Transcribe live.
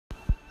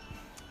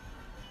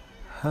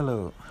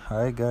Hello,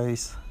 hi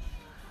guys.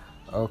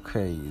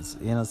 Okay, it's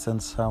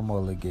Innocent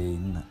Samuel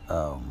again.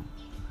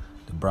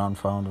 The brand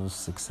founder of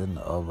 16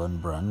 Urban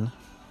Brand.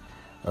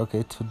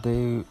 Okay,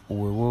 today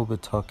we will be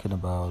talking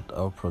about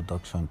our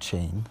production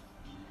chain.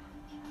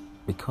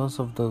 Because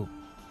of the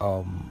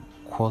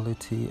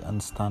quality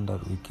and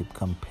standard we keep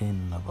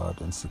campaigning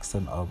about in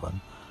 16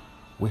 Urban,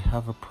 we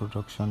have a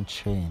production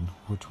chain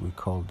which we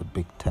call the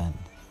Big Ten.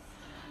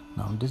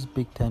 Now, this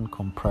Big Ten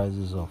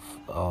comprises of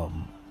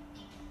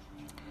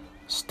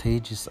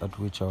stages at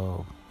which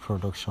our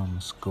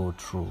productions go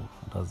through.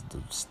 That's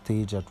the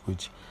stage at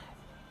which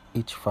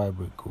each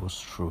fabric goes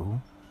through,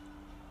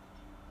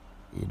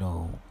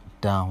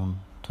 down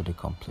to the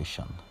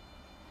completion.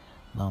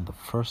 Now, the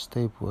first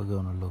step we're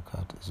going to look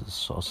at is the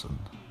sourcing.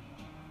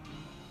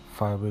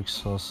 Fabric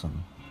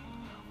sourcing.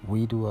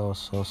 We do our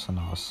sourcing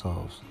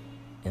ourselves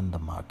in the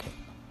market.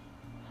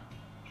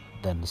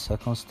 Then the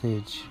second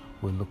stage,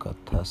 we look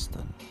at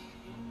testing.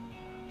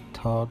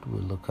 Third,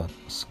 we look at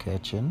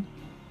sketching.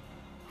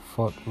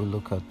 Fourth, we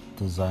look at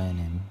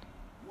designing.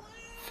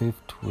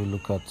 Fifth, we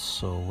look at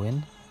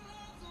sewing.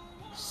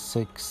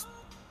 Sixth,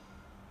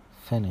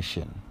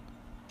 finishing.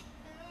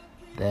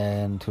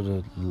 Then to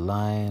the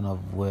line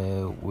of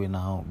where we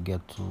now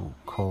get to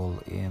call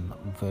in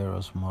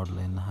various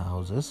modeling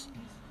houses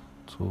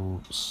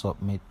to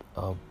submit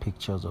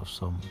pictures of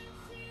some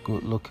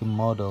good-looking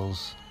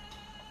models.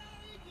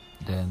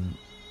 Then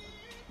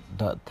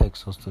that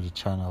takes us to the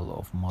channel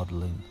of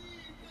modeling,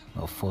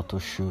 photo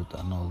shoot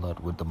and all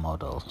that with the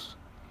models.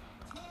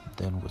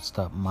 Then we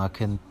start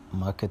marketing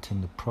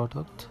the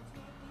product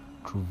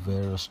through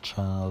various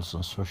channels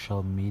on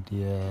social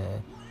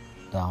media,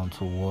 down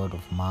to word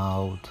of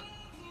mouth,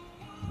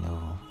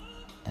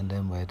 and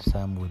then by the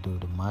time we do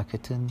the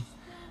marketing,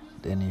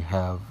 then you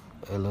have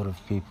a lot of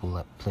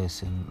people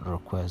placing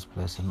requests,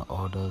 placing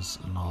orders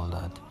and all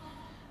that.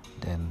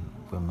 Then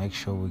we make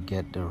sure we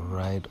get the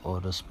right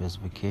order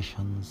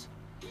specifications,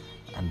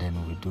 and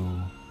then we do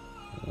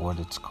what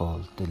it's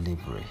called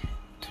delivery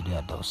to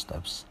their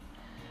doorsteps.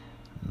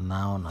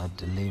 Now at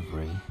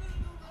delivery,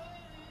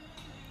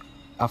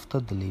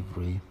 after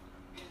delivery,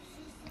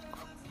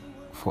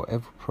 for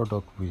every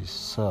product we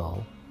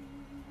sell,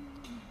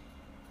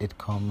 it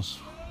comes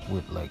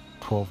with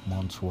 12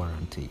 months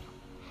warranty.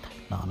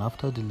 Now, and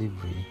after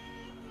delivery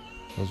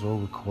is what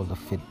we call the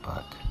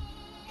feedback.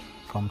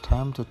 From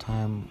time to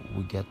time,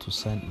 we get to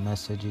send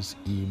messages,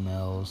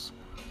 emails,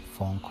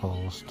 phone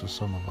calls to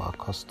some of our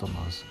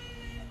customers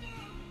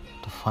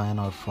to find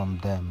out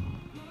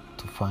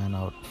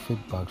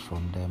feedbacks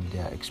from them,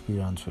 their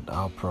experience with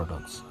our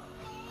products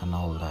and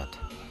all that.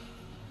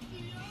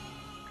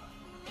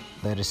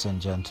 Ladies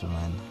and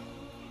gentlemen,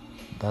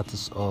 that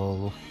is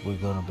all we're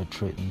going to be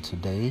treating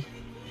today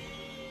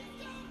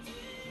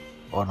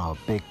on our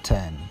Big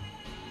Ten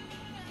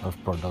of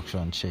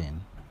production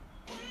chain.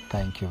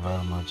 Thank you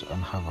very much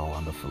and have a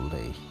wonderful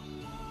day.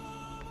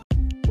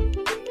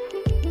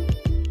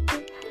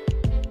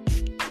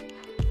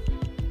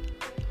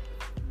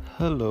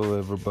 Hello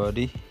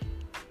everybody.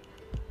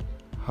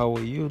 How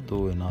are you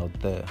doing out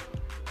there?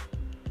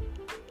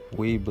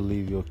 We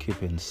believe you're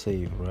keeping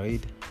safe,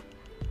 right?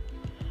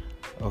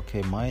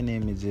 Okay, my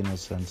name is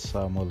Innocent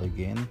Samuel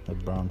again, the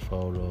brand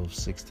founder of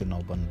 16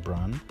 Urban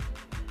Brand.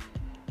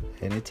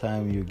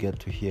 Anytime you get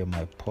to hear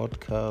my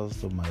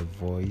podcast or my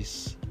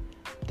voice,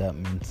 that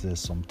means there's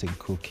something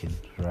cooking,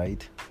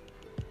 right?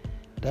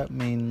 That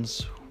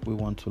means we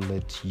want to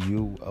let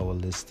you, our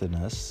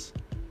listeners,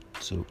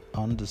 to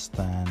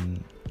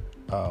understand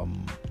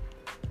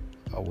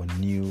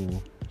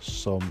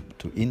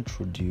to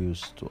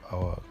introduce to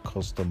our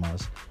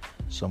customers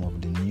some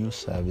of the new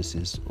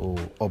services or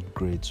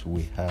upgrades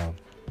we have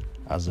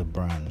as a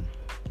brand.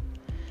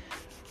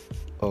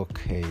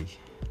 Okay,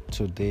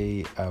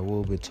 today I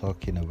will be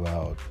talking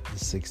about the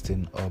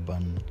 16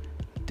 Urban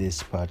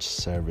Dispatch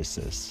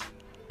Services.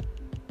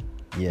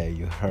 Yeah,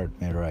 you heard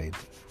me right.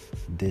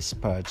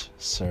 Dispatch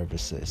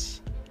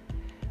Services.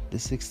 The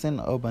 16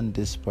 Urban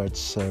Dispatch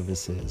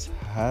Services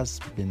has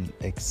been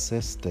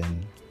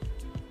existing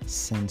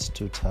since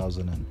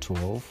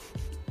 2012.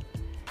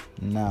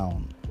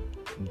 Now,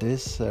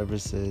 these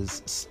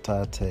services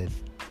started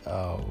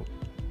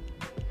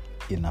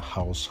in a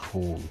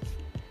household,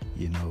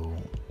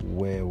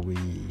 where we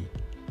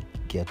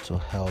get to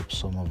help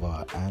some of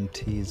our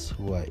aunties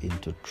who are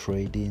into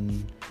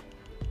trading,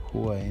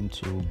 who are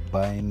into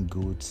buying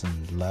goods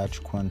in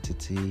large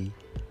quantity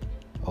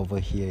over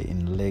here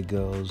in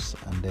Lagos,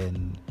 and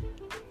then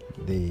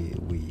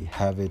we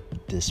have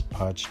it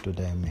dispatched to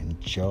them in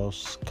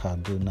Jos,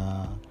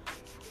 Kaduna,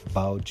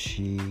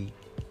 Bauchi,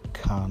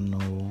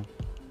 Kano,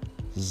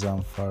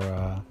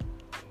 Zamfara,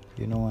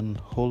 and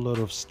a whole lot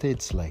of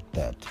states like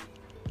that.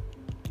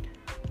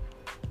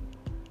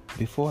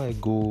 Before I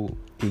go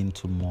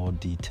into more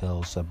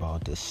details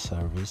about this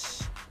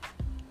service,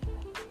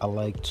 I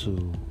like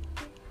to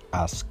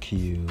ask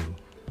you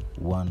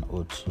one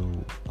or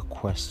two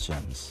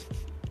questions.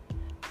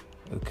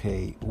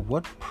 Okay,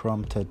 what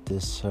prompted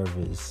this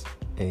service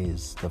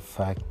is the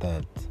fact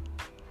that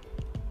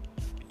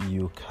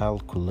you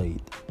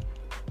calculate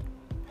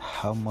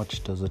how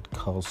much does it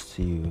cost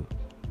you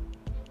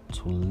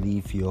to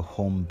leave your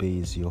home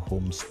base, your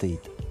home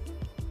state,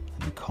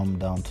 and come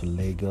down to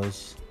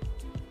Lagos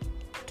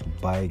to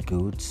buy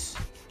goods,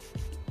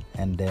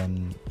 and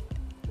then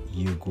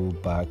you go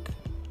back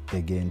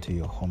again to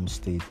your home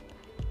state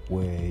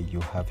where you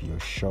have your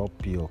shop,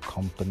 your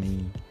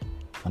company,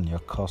 and your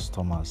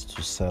customers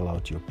to sell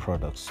out your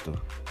products to.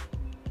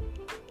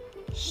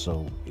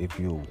 So if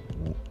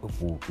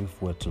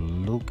we're to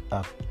look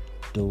at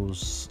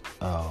those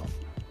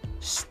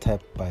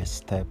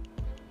step-by-step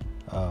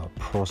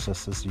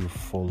processes you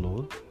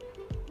followed,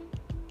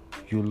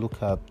 you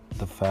look at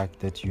the fact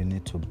that you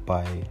need to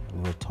buy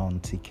return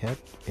ticket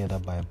either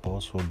by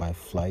bus or by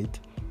flight.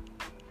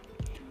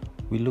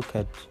 We look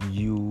at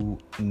you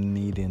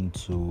needing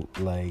to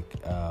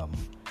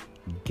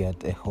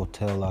get a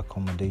hotel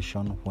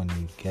accommodation when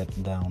you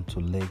get down to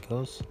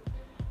Lagos,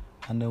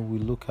 and then we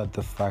look at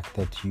the fact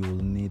that you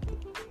will need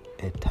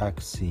a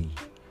taxi,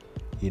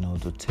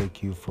 to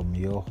take you from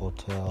your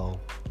hotel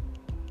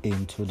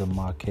into the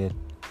market,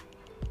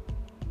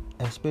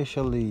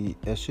 especially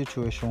a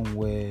situation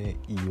where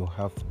you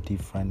have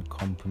different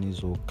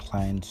companies or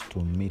clients to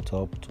meet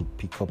up to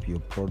pick up your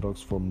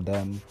products from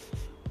them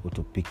or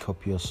to pick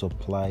up your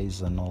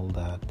supplies and all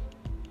that.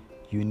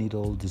 You need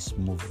all this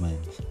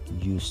movement.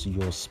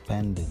 You're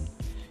spending.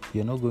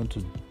 You're not going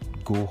to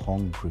go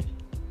hungry.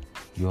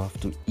 You have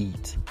to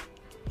eat.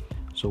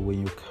 So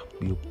when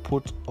you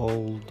put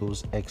all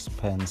those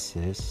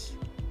expenses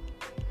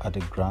at a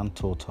grand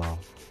total,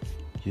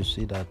 you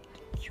see that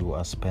you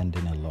are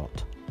spending a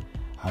lot.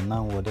 And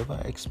now whatever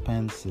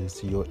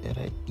expenses, you're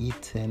either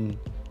eating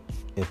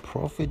a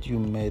profit you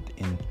made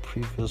in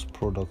previous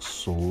products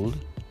sold,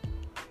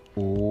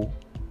 or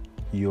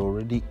you're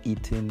already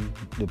eating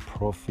the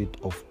profit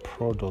of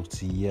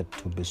products yet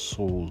to be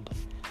sold.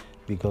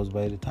 Because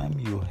by the time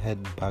you head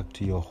back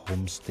to your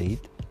home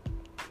state,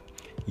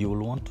 you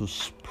will want to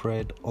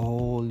spread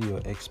all your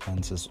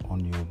expenses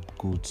on your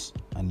goods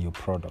and your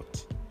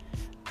products,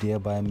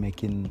 thereby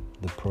making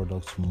the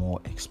products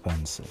more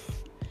expensive.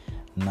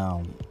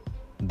 Now,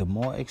 the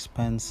more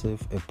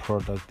expensive a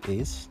product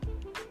is,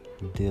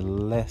 the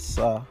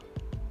lesser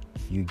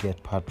you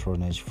get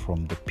patronage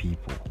from the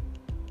people.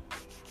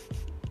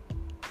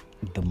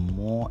 The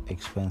more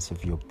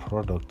expensive your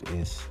product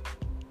is,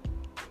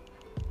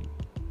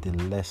 the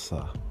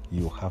lesser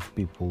you have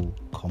people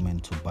coming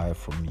to buy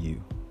from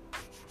you.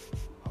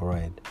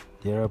 Alright,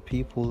 there are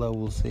people that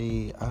will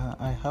say,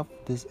 I have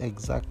this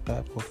exact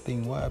type of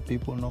thing. Why are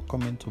people not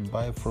coming to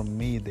buy from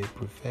me? They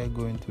prefer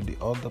going to the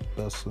other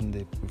person.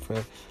 They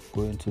prefer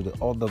going to the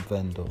other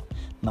vendor.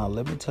 Now,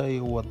 let me tell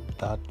you what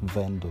that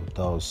vendor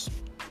does.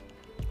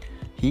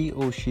 He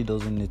or she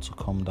doesn't need to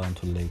come down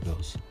to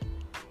Lagos.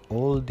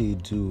 All they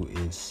do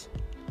is,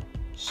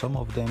 some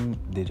of them,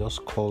 they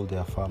just call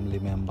their family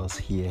members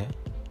here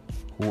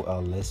who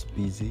are less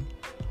busy,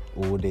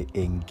 or they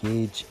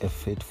engage a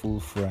faithful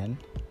friend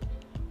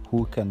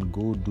who can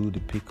go do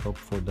the pickup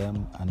for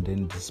them and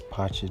then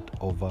dispatch it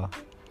over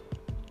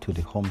to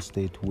the home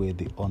state where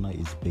the owner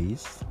is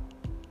based,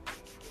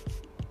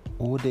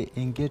 or they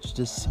engage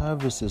the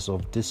services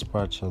of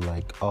dispatcher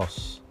like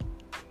us,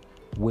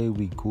 where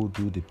we go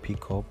do the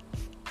pickup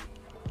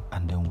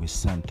and then we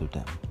send to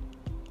them.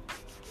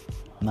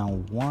 Now,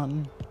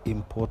 one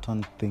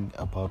important thing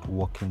about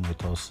working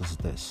with us is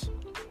this.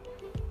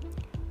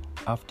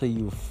 After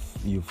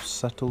you've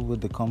settled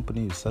with the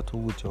company, you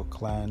settle with your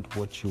client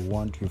what you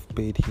want, you've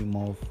paid him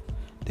off,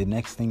 the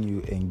next thing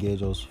you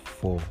engage us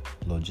for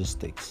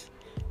logistics.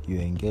 You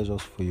engage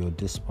us for your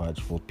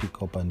dispatch, for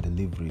pickup and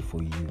delivery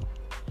for you.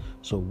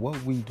 So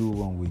what we do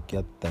when we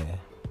get there,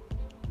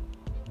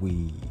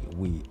 we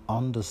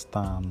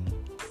understand.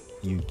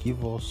 You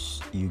give us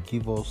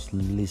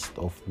list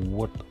of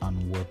what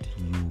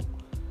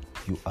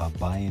you are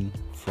buying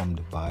from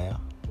the buyer.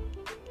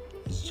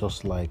 It's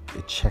just like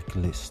a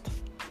checklist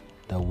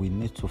that we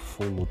need to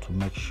follow to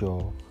make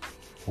sure,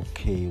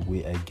 okay,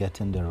 we are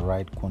getting the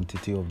right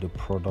quantity of the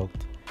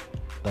product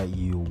that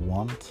you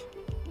want.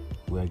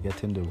 We are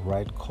getting the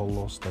right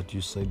colors that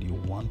you said you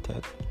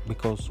wanted,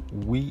 because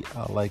we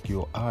are like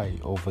your eye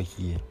over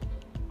here.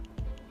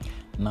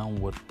 Now,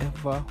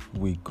 whatever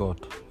we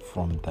got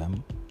from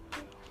them,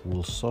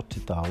 we'll sort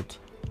it out,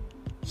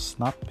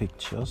 snap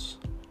pictures,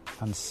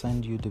 and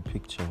send you the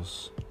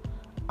pictures,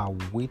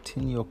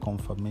 awaiting your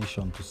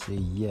confirmation to say,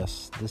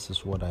 yes, this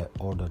is what I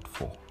ordered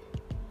for.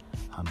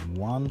 And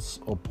once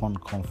upon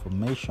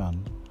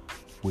confirmation,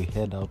 we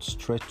head out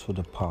straight to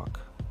the park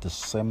the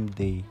same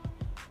day,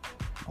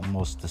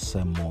 almost the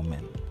same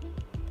moment.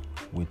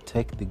 We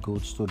take the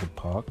goods to the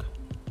park,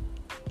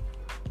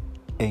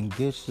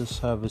 engage the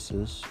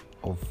services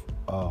of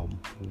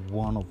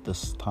one of the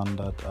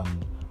standard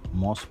and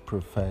most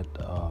preferred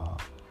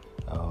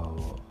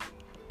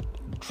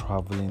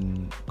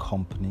traveling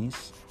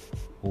companies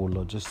or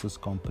logistics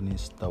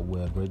companies that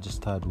we're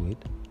registered with.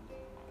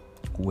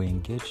 We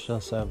engage the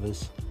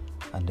service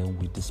and then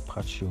we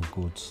dispatch your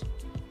goods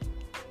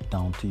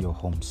down to your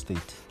home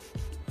state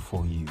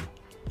for you.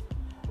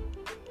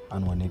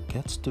 And when it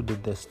gets to the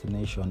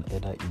destination,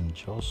 either in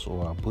Jos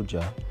or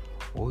Abuja,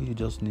 all you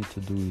just need to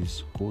do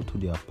is go to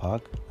their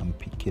park and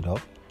pick it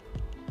up.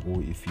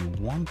 Or if you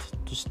want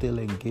to still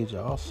engage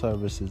our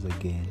services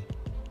again,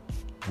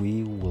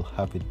 we will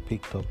have it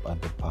picked up at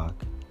the park,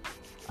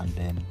 and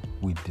then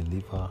we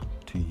deliver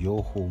to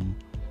your home,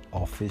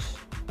 office,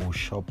 or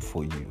shop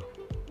for you.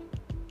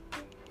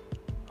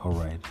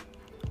 Alright,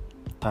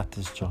 that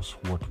is just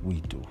what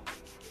we do.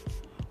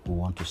 We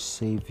want to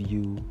save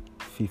you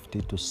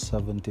 50 to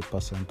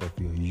 70% of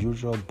your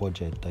usual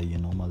budget that you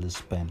normally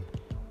spend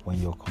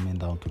when you're coming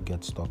down to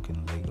get stock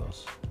in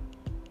Lagos.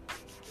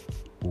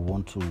 We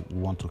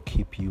want to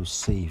keep you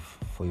safe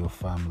for your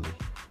family.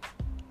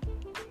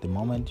 The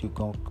moment you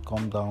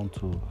come down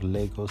to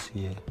Lagos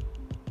here,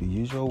 the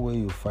usual way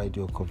you fight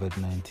your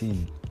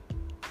COVID-19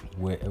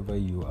 wherever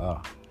you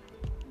are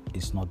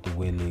is not the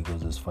way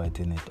Lagos is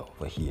fighting it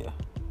over here.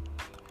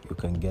 You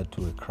can get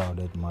to a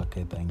crowded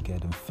market and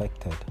get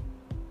infected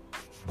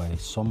by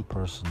some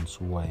persons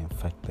who are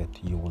infected.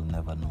 You will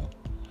never know.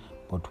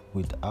 But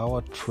with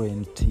our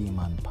trained team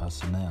and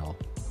personnel,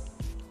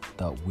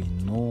 that we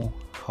know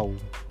how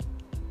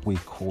we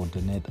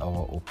coordinate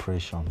our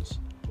operations,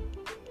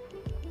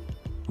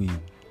 we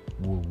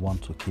will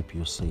want to keep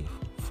you safe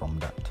from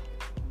that.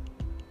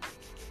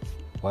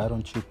 Why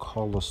don't you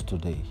call us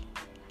today?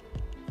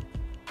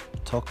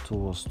 Talk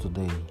to us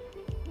today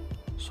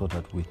so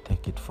that we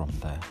take it from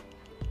there.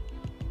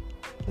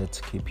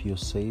 Let's keep you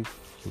safe.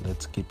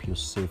 Let's keep you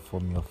safe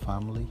from your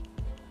family.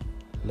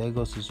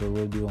 Lagos is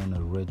already on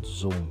a red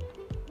zone.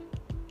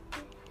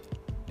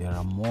 There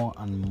are more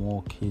and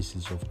more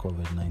cases of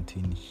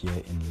COVID-19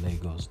 here in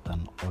Lagos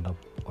than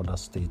other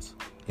states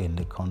in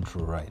the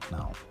country right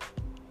now.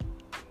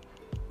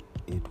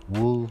 It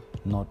will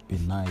not be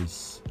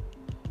nice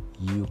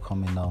you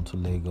coming down to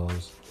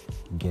Lagos,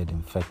 get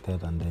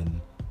infected, and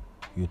then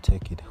you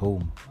take it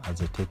home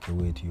as a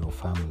takeaway to your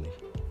family.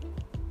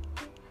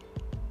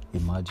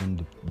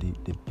 Imagine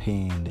the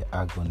pain, the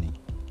agony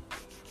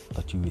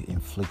that you will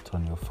inflict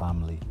on your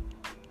family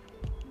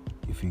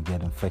if you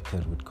get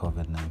infected with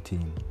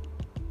COVID-19.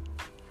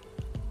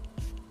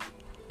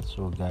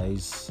 So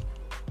guys,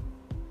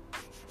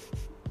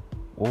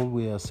 all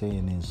we are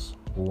saying is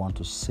we want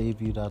to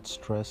save you that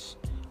stress.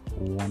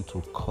 We want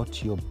to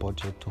cut your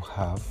budget to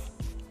half.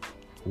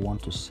 We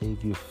want to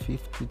save you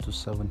 50 to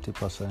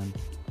 70%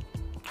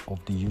 of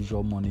the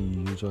usual money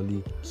you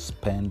usually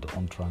spend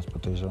on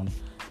transportation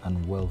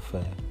and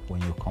welfare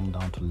when you come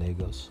down to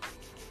Lagos.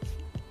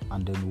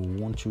 And then we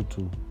want you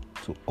to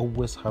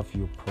always have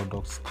your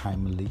products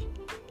timely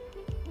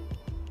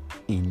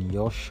in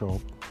your shop,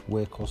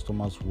 where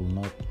customers will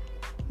not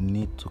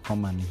need to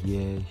come and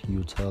hear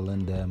you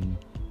telling them,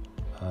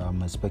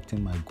 I'm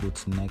expecting my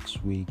goods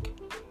next week,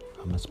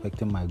 I'm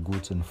expecting my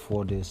goods in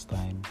 4 days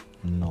time.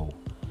 No,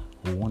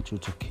 we want you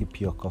to keep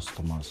your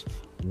customers.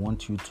 We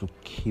want you to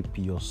keep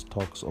your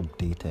stocks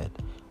updated.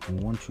 We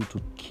want you to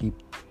keep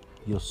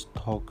your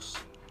stocks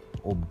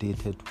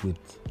updated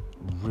with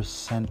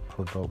recent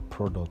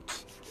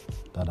products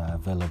that are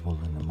available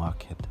in the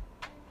market.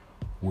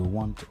 We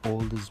want all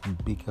these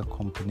bigger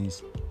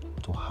companies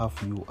to have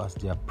you as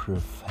their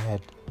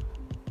preferred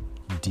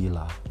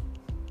dealer.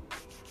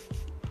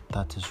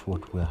 That is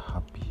what we're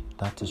happy.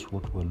 That is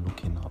what we're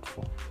looking out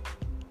for.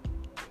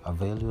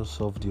 Avail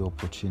yourself the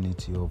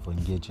opportunity of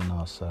engaging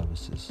our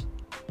services.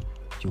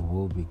 You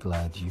will be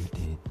glad you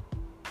did.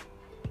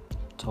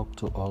 Talk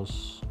to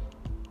us,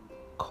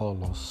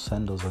 call us,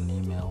 send us an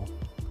email,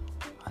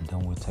 and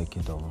then we'll take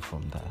it over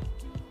from there.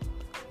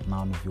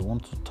 Now, if you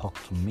want to talk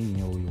to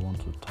me or you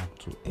want to talk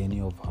to any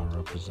of our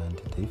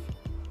representatives,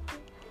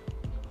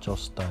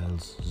 just dial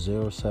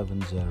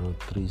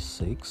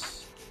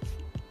 07036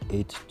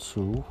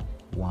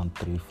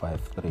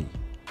 821353.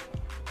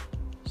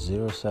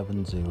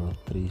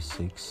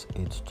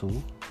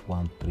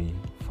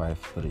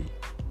 07036821353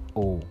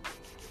 or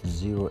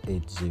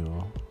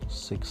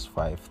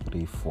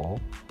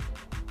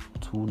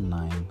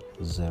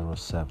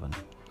 08065342907.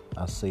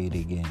 I'll say it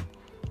again,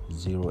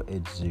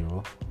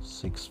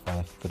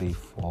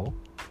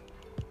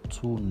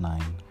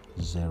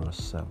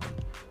 08065342907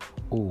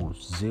 or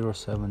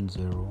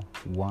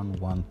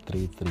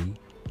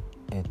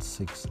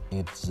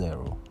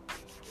 07011338680.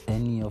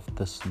 Any of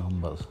these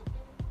numbers,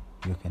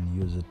 you can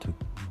use it to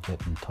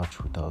get in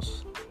touch with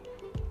us,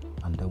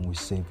 and then we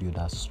save you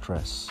that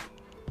stress,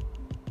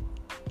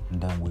 and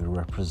then we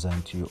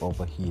represent you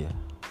over here.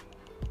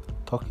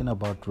 Talking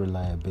about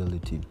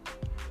reliability,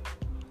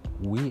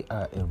 we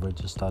are a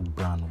registered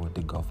brand with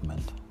the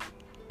government.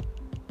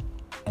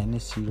 Any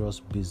serious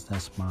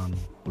businessman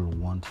will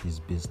want his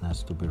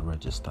business to be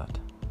registered.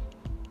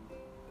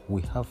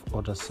 We have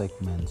other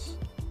segments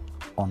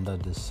under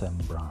the same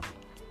brand.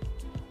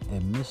 A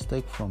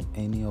mistake from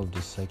any of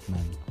the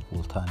segments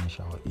will tarnish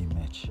our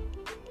image.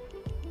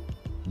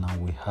 Now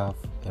we have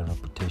a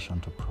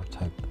reputation to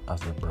protect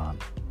as a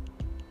brand.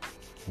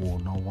 We will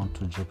not want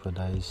to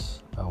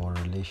jeopardize our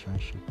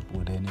relationship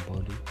with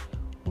anybody.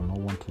 We will not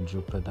want to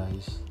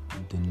jeopardize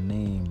the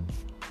name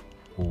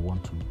will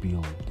want to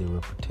build, the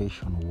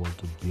reputation will want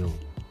to build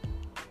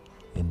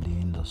in the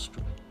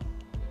industry.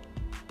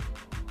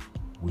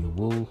 We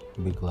will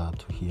be glad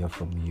to hear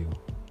from you.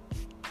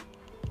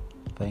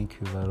 Thank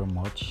you very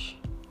much,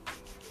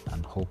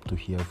 and hope to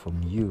hear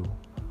from you.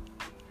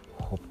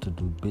 Hope to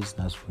do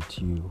business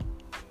with you.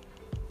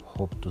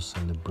 Hope to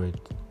celebrate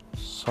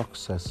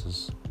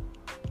successes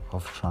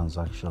of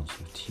transactions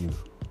with you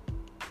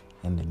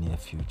in the near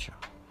future.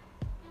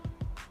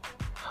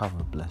 Have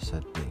a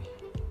blessed day,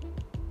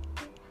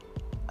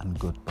 and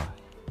goodbye.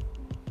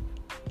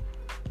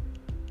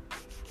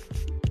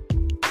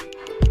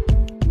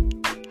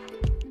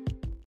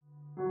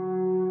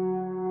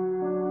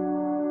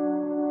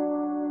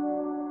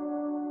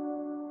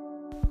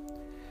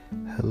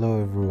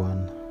 Hello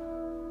everyone.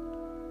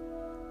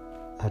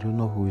 I don't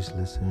know who is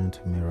listening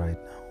to me right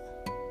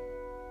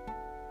now,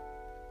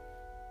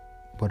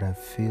 but I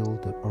feel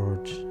the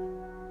urge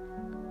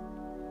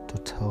to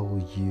tell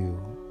you.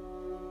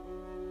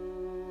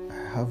 I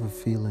have a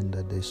feeling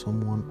that there's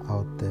someone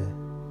out there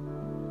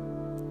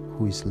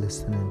who is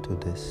listening to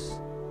this,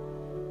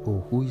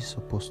 or who is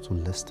supposed to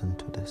listen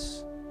to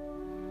this.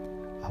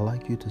 I'd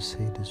like you to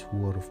say this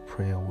word of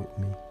prayer with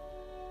me.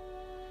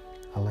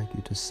 I'd like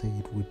you to say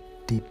it with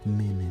deep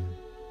meaning.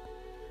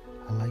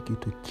 I'd like you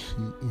to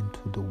key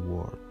into the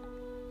word.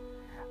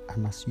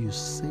 And as you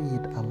say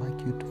it, I'd like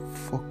you to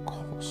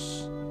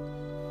focus.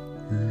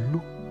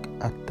 Look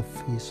at the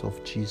face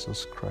of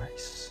Jesus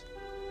Christ,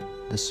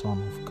 the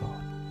Son of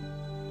God.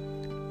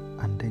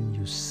 And then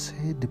you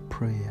say the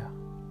prayer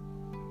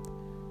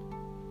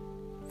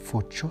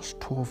for just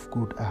 12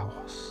 good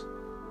hours,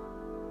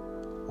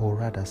 or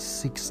rather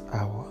 6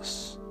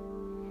 hours.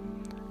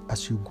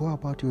 As you go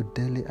about your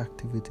daily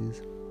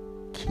activities,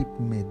 keep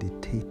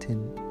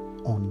meditating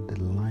on the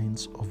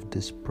lines of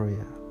this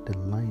prayer, the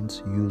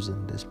lines used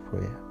in this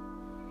prayer.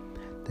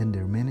 Then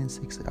the remaining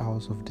 6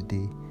 hours of the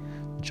day,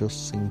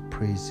 just sing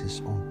praises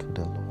unto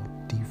the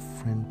Lord,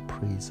 different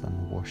praise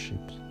and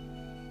worships,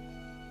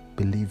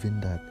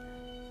 believing that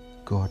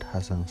God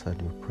has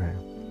answered your prayer.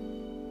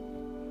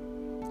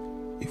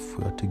 If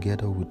you are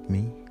together with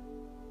me,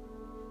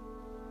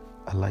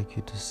 I'd like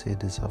you to say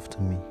this after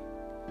me.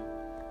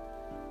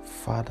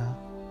 Father,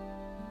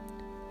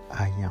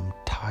 I am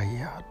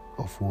tired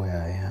of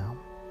where I am.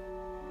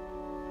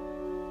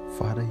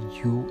 Father,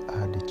 you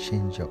are the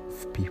changer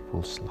of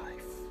people's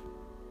life.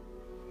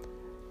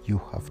 You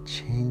have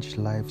changed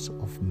lives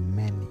of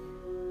many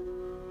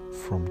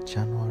from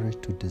January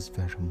to this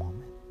very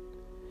moment.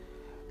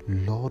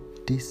 Lord,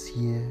 this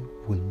year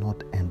will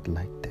not end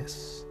like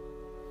this.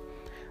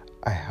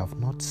 I have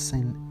not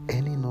seen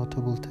any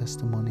notable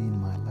testimony in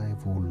my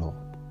life, O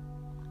Lord.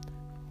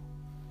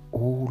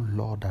 O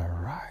Lord,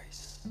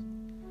 arise.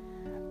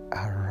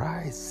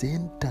 Arise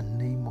in the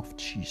name of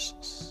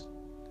Jesus.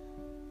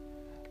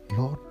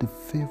 Lord, the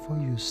favor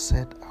you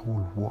said I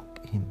will walk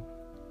in.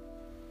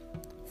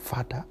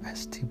 Father, I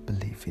still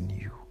believe in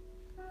you.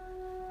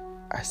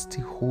 I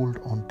still hold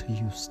on to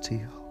you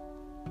still.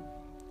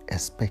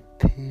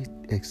 Expecting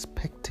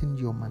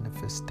your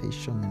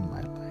manifestation in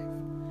my life.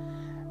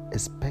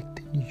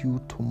 Expecting you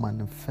to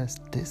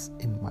manifest this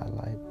in my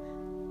life.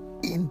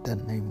 In the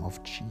name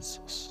of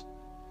Jesus.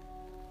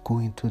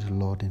 Going to the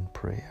Lord in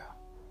prayer.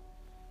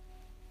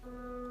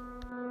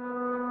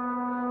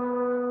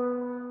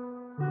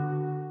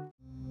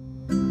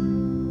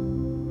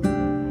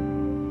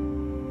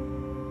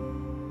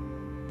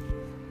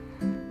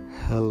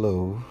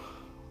 Hello,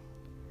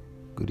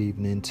 good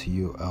evening to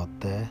you out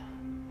there.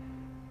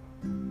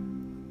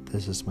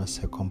 This is my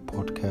second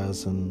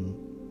podcast on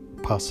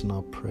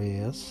personal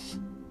prayers.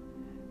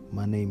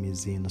 My name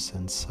is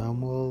Innocent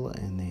Samuel,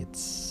 and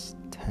it's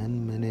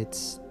 10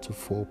 minutes to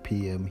 4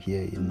 p.m.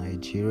 here in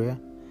Nigeria,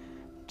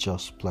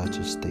 Jos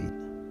Plateau State.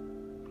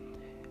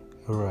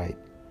 Alright,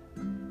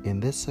 in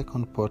this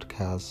second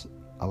podcast,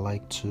 I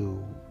like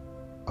to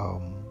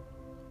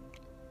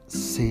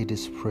say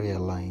these prayer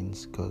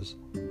lines because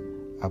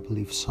I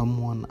believe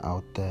someone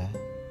out there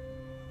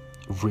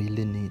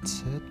really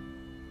needs it.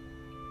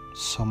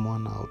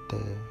 Someone out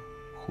there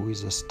who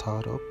is a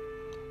startup.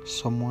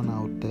 Someone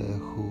out there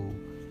who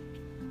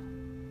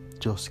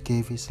just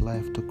gave his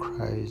life to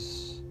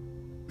Christ,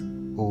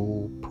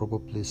 or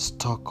probably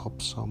stuck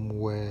up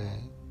somewhere,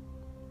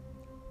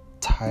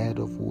 tired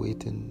of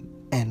waiting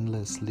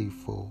endlessly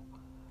for,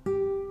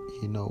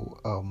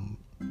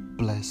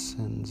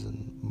 blessings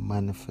and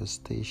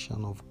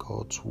manifestation of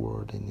God's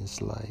word in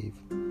his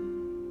life.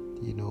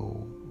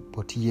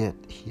 But yet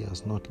he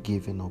has not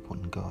given up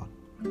on God.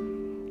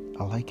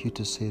 I'd like you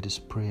to say this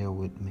prayer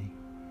with me.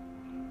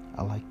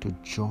 I'd like to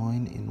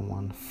join in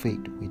one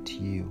faith with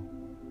you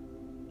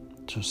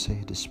to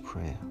say this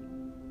prayer.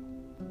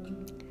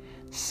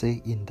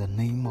 Say, in the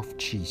name of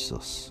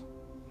Jesus,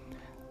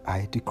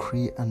 I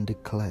decree and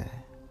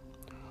declare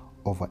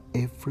over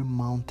every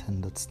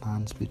mountain that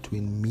stands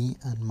between me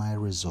and my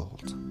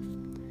result.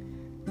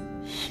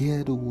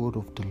 Hear the word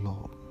of the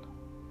Lord.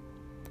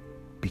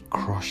 Be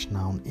crushed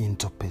now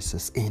into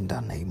pieces in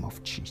the name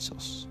of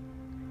Jesus.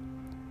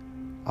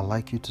 I'd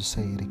like you to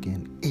say it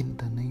again. In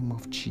the name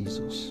of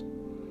Jesus,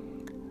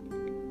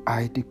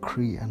 I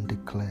decree and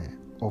declare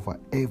over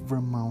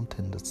every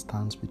mountain that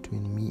stands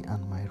between me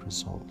and my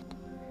result.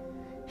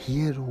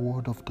 Hear the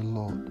word of the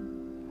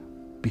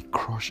Lord. Be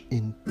crushed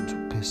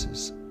into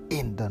pieces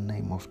in the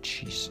name of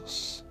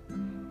Jesus.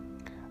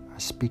 I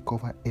speak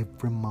over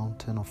every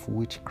mountain of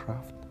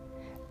witchcraft,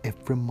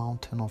 every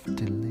mountain of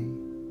delay.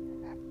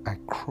 I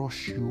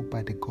crush you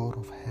by the God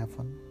of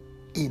heaven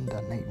in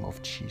the name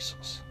of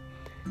Jesus.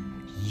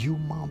 You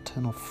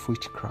mountain of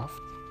witchcraft,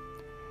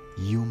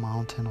 you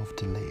mountain of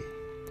delay,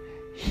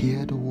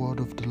 hear the word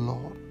of the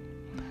Lord.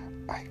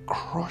 I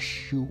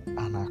crush you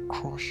and I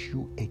crush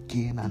you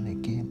again and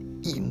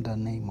again in the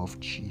name of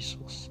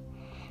Jesus.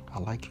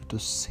 I'd like you to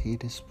say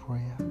this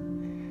prayer.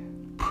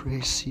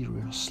 Pray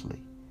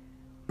seriously.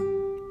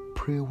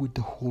 Pray with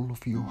the whole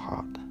of your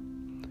heart.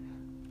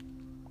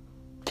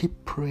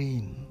 Keep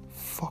praying.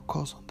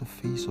 Focus on the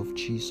face of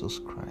Jesus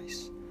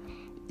Christ.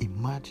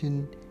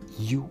 Imagine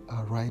you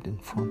are right in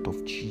front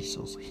of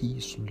Jesus. He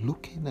is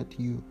looking at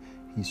you.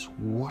 He's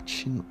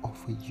watching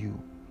over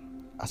you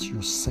as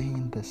you're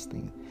saying this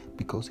thing,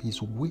 because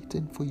he's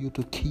waiting for you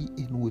to key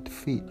in with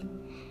faith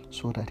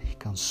so that he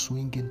can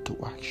swing into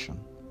action.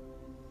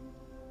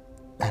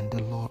 And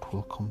the Lord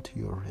will come to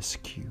your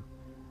rescue.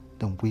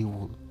 Then we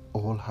will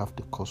all have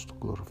the cause to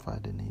glorify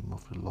the name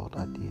of the Lord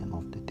at the end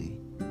of the day.